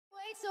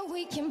So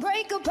we can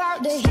break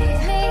apart to hit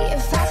me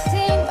if I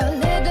seem a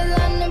little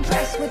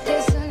unimpressed with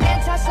this. An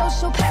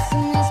antisocial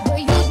pessimist, but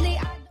usually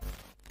I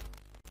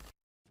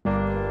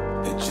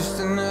don't. It's just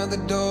another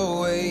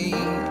doorway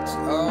to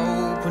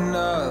open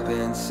up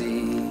and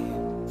see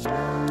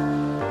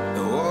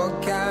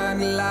what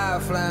kind of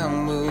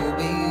lifeline will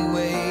be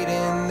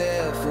waiting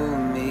there for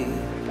me.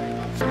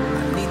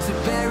 I need to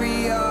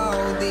bury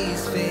all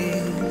these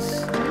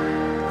fears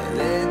and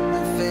let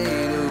them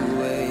fade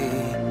away.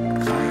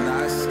 I'm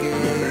not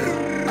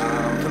scared,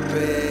 I'm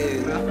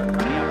prepared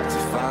to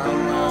find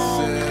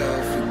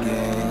myself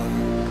again.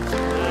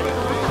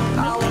 I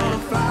wanna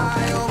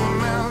fly over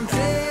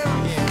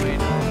mountains,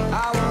 I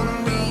wanna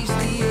reach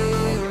the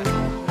end,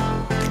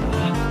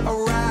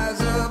 I'll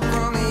rise up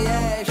from the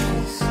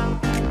ashes,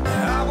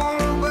 I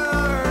wanna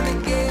burn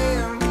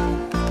again.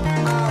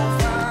 I'll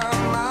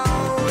find my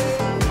way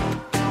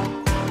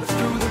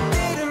through the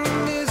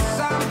bitterness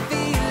I'm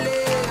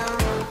feeling.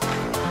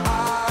 I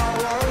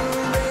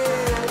won't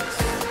rest,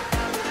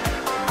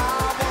 I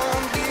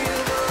won't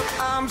give up,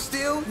 I'm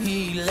still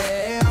healing.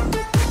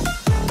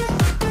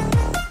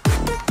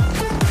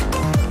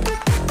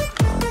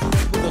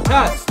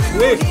 Chat,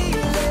 wait.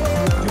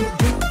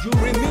 You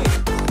read me.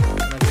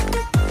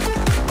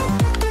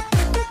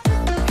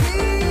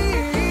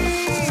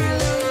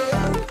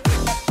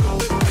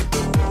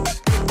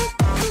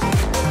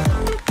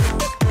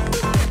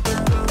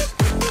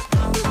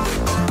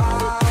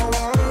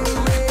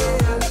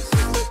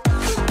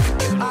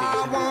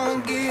 I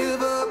won't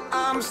give up,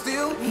 I'm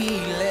still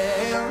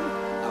healing.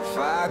 I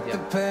fight the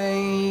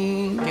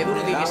pain. Qué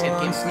duro tiene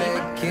que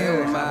ser que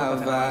Kill my a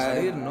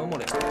salir, vibe. no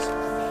molestes.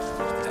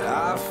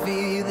 I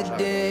fear the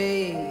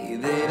day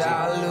that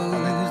I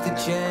lose the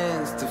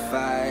chance to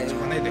fight.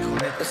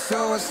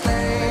 So I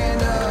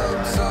stand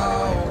up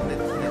tall,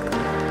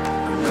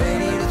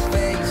 ready to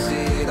face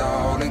it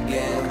all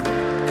again.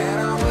 And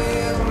I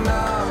will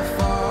not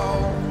fall,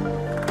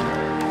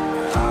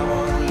 I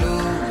won't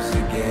lose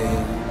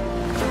again.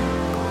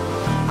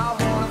 I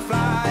wanna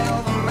fly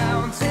over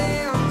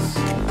mountains,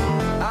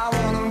 I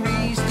wanna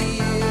reach the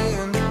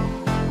end,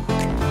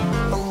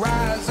 I'll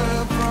rise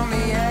up from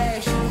the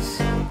ashes,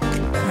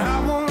 I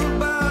wanna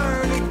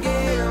burn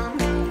again.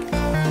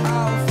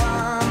 I'll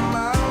find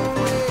my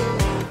way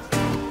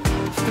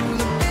through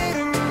the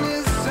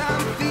bitterness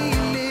I'm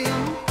feeling.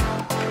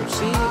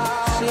 Sí,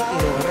 sí, y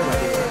lo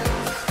agarré.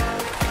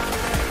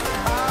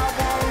 I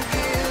won't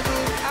give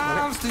up,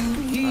 I'm still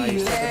Ahí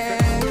está,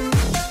 healing.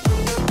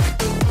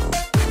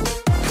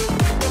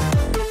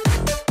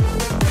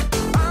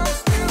 I'm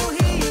still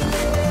healing.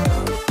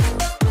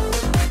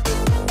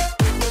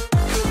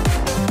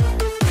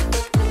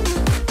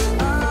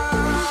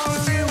 I'm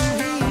still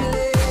healing.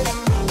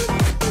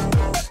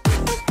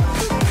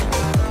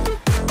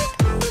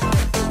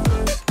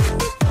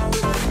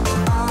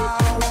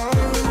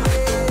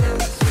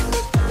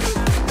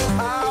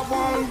 I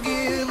won't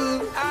give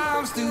up,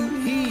 I'm still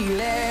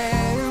healing.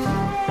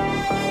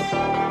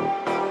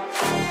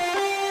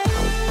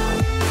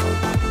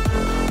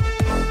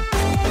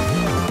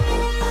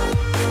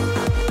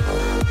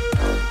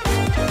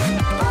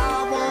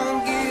 I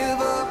won't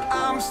give up,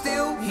 I'm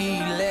still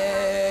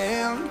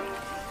healing.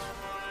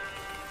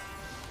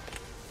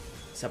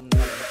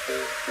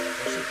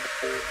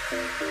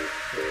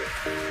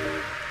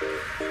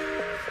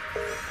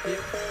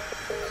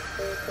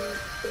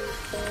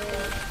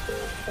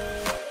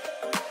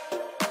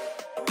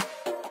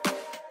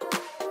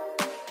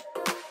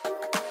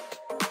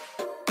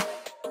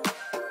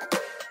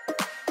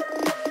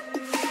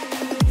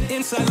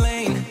 Inside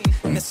lane,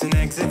 missing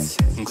exits,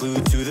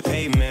 glued to the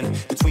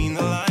pavement. Between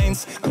the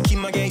lines, I'll keep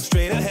my gaze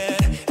straight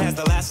ahead as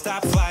the last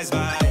stop flies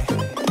by.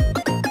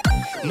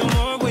 No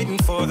more waiting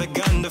for the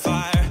gun to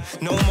fire,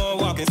 no more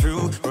walking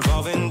through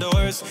revolving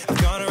doors.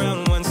 I've gone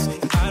around once,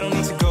 and I don't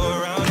need to go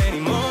around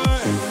anymore.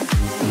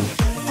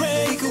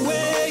 Break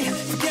away,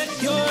 forget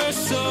your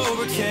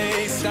sober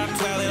case. Stop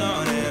dwelling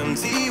on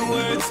empty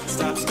words,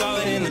 stop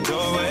stalling in the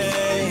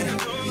doorway,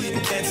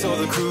 and cancel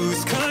the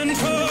cruise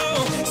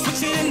control.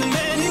 Switch it in the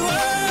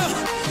manual,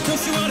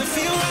 don't you wanna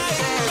feel right?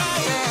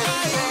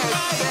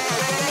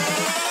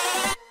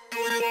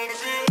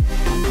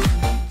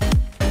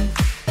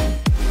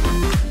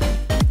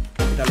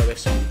 Ya lo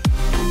ves.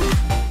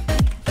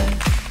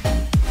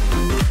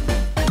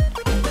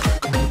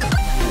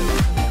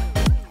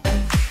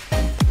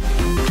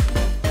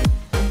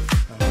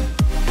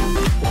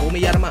 ¿Puedo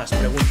humillar más?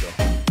 Pregunto.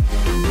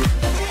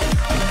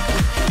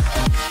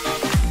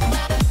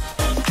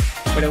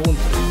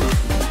 Pregunto.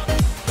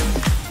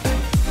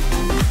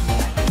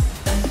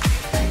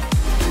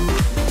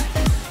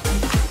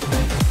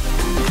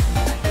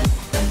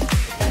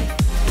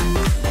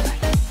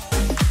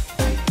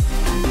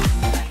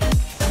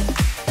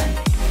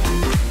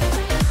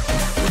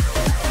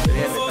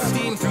 Full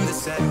steam through the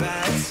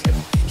setbacks.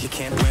 You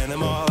can't win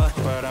them all,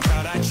 but I'm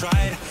proud I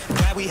tried.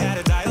 Glad we had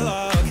a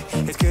dialogue.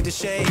 It's good to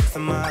shape the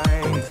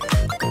mind.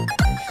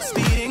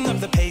 Speeding up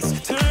the pace,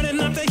 turning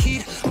up the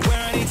heat.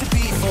 Where I need to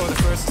be for the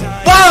first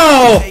time.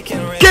 ¡Wow!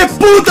 ¡Qué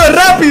puto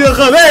rápido,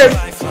 joder!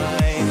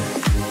 Lifeline.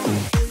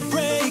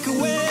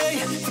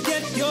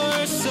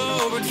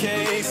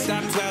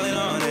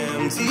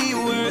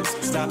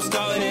 stop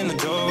stalling in the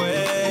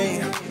doorway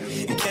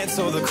and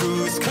cancel the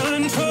cruise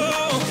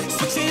control.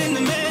 Switching in the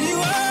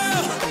manual.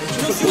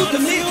 Don't you wanna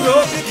feel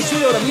right? Que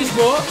soy ahora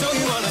mismo.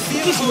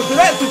 Muchísimo,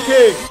 ¿tú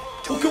qué?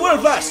 ¿Tú qué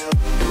vuelvas?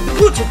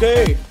 ¿Escucho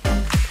qué?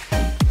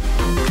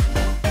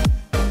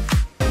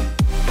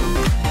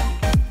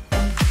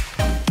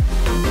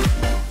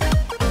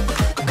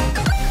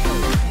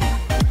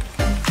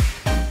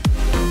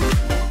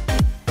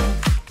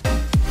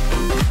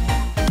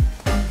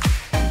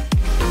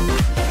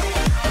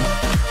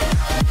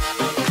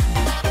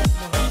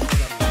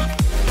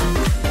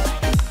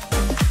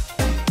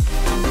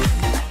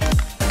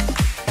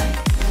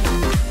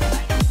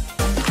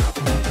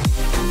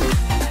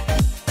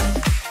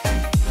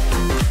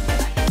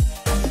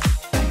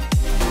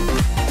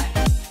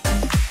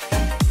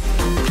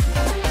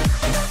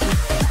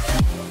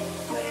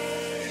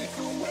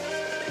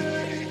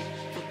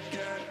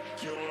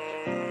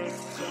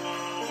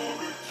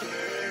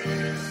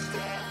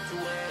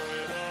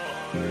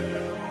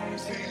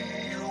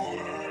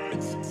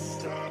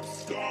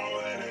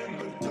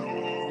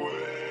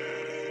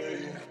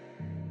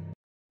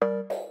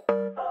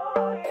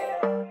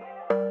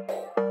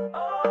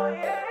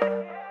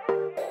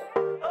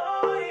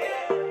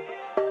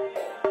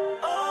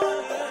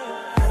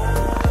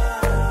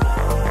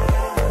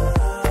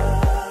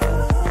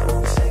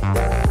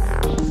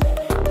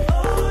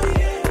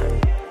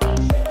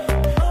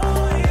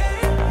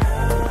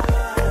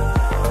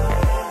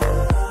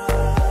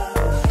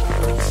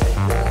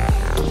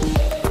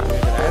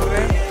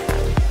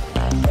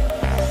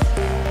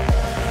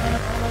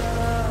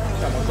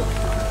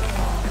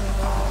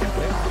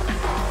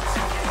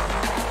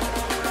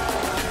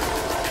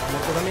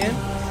 También,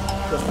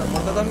 tú estás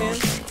muerta también.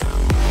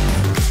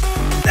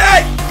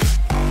 ¡Ay!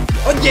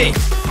 ¡Oye!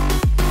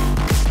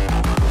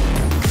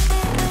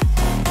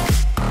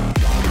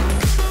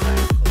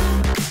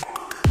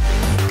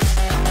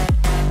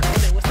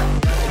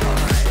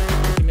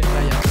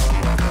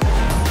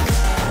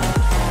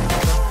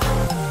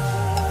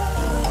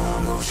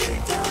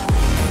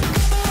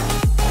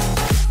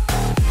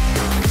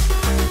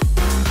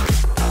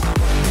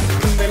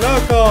 ¡De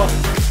loco!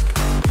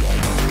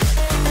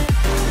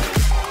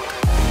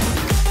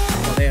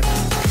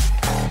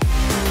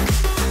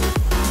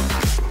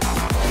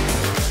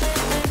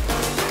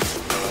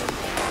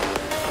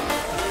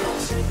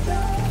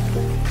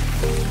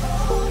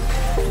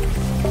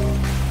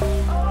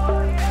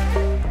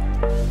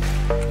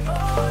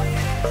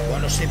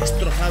 He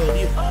destrozado,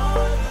 tío.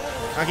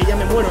 Aquí ya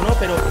me muero, ¿no?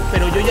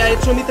 Pero yo ya he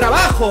hecho mi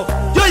trabajo.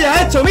 ¡Yo ya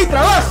he hecho mi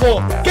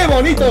trabajo! ¡Qué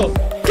bonito!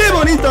 ¡Qué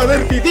bonito,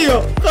 ADERTYH,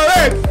 tío!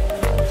 ¡Joder!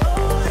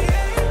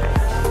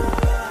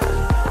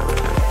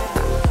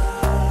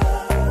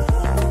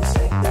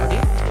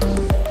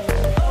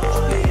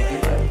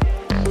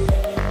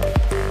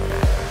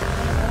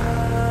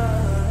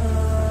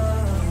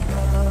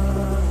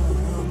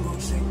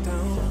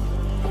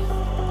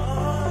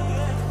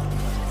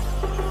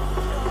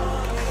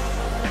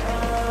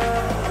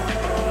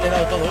 Le he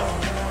dado todo, ¿eh?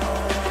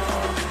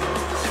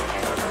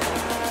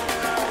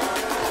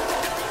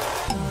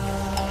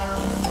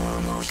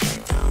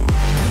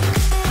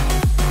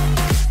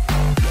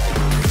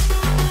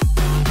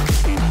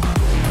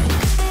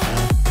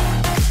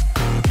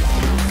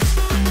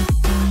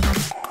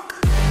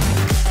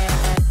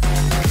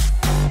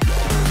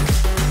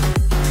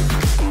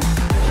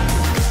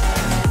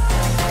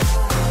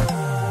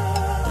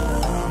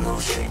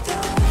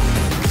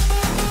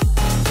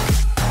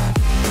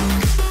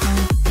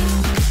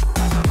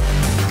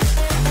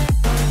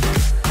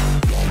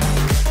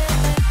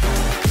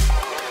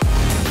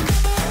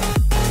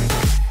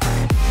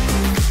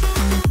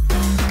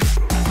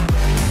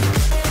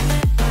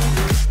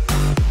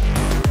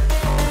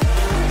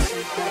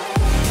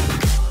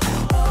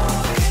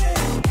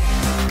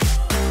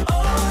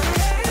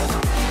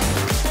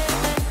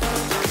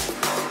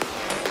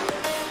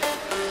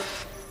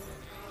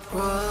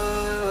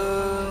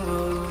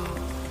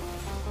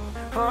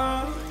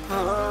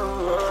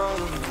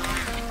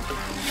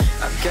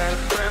 Got a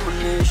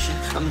premonition,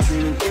 I'm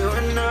dreaming you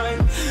and I.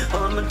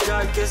 All my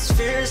darkest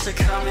fears are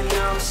coming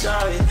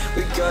outside.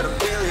 We got a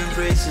billion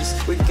races,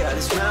 we got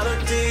this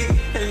melody.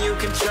 And you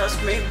can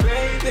trust me,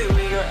 baby,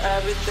 we got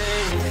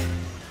everything.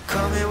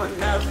 Call me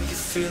whenever you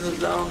feel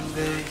alone,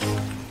 babe.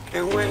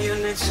 And when you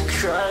need to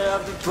cry,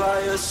 I'll be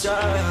by your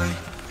side.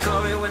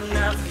 Call me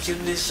whenever you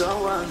need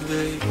someone,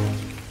 babe.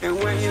 And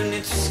when you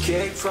need to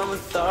escape from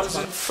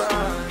 1,000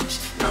 fires,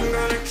 I'm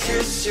gonna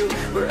kiss you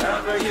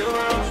wherever you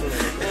are.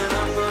 And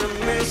I'm gonna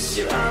miss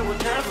you, I will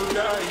never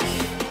lie.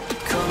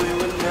 Call me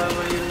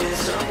whenever you need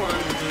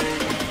someone,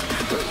 babe.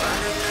 We're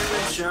running in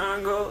the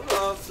jungle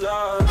of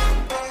love.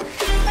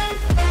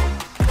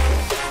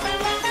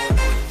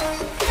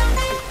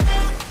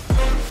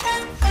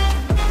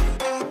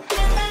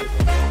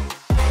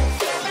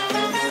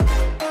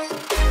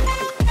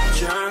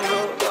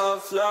 Jungle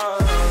of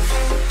love.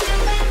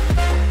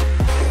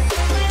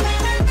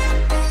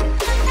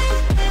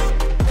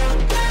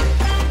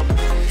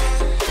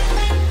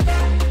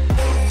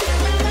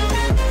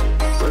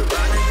 We're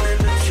running in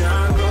the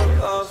jungle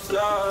of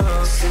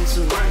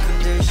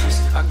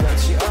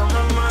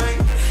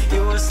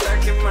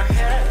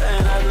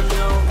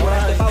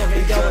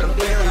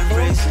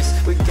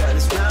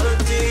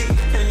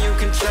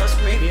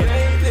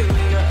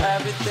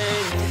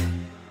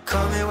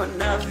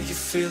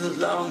feel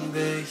alone,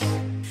 babe.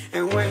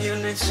 And when you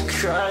need to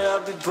cry,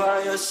 I'll be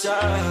by your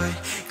side.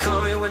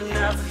 Call me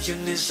whenever you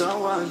need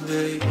someone,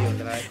 babe.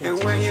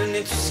 And when you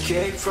need to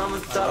escape from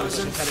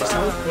 1,000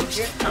 fires,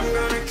 I'm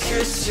gonna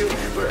kiss you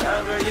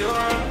wherever you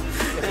are.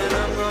 And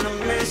I'm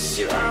gonna miss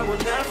you, I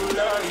will never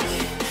lie.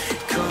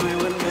 Call me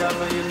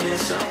whenever you need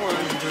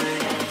someone,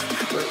 babe.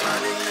 We're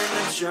running in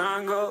the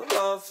jungle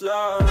of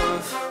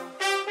love.